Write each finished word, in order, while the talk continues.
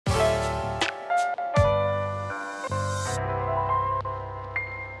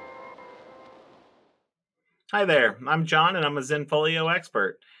Hi there, I'm John and I'm a Zenfolio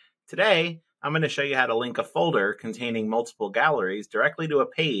expert. Today, I'm going to show you how to link a folder containing multiple galleries directly to a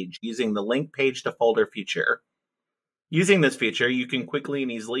page using the Link Page to Folder feature. Using this feature, you can quickly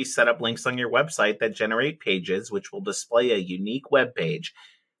and easily set up links on your website that generate pages which will display a unique web page.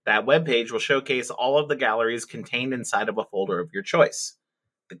 That web page will showcase all of the galleries contained inside of a folder of your choice.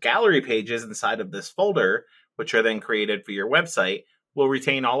 The gallery pages inside of this folder, which are then created for your website, will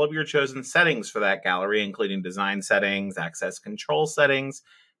retain all of your chosen settings for that gallery, including design settings, access control settings,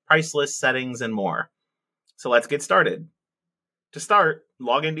 price list settings, and more. So let's get started. To start,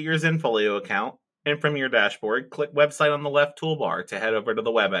 log into your Zenfolio account, and from your dashboard, click Website on the left toolbar to head over to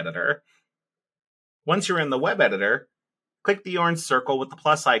the web editor. Once you're in the web editor, click the orange circle with the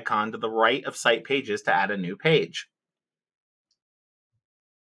plus icon to the right of Site Pages to add a new page.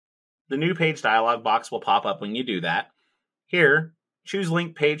 The new page dialog box will pop up when you do that. Here, choose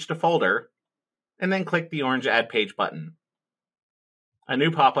Link Page to Folder, and then click the orange Add Page button. A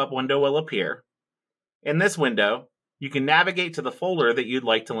new pop-up window will appear. In this window, you can navigate to the folder that you'd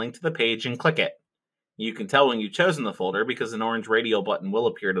like to link to the page and click it. You can tell when you've chosen the folder because an orange radial button will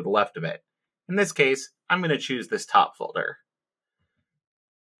appear to the left of it. In this case, I'm going to choose this top folder.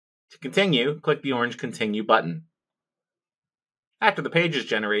 To continue, click the orange Continue button. After the page is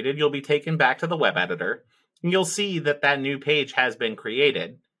generated, you'll be taken back to the web editor, and you'll see that that new page has been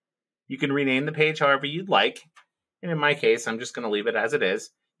created. You can rename the page however you'd like, and in my case, I'm just going to leave it as it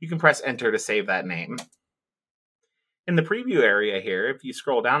is. You can press Enter to save that name. In the preview area here, if you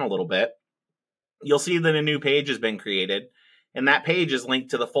scroll down a little bit, you'll see that a new page has been created, and that page is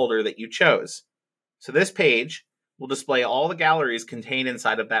linked to the folder that you chose. So this page will display all the galleries contained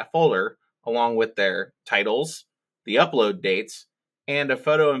inside of that folder, along with their titles, the upload dates, and a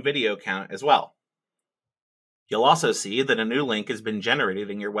photo and video count as well. You'll also see that a new link has been generated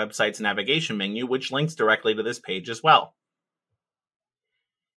in your website's navigation menu, which links directly to this page as well.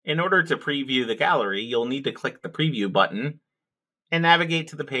 In order to preview the gallery, you'll need to click the Preview button and navigate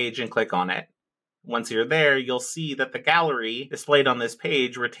to the page and click on it. Once you're there, you'll see that the gallery displayed on this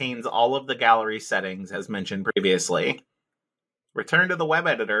page retains all of the gallery settings as mentioned previously. Return to the web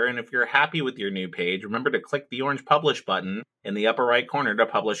editor, and if you're happy with your new page, remember to click the orange Publish button in the upper right corner to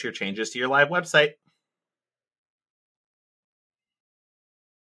publish your changes to your live website.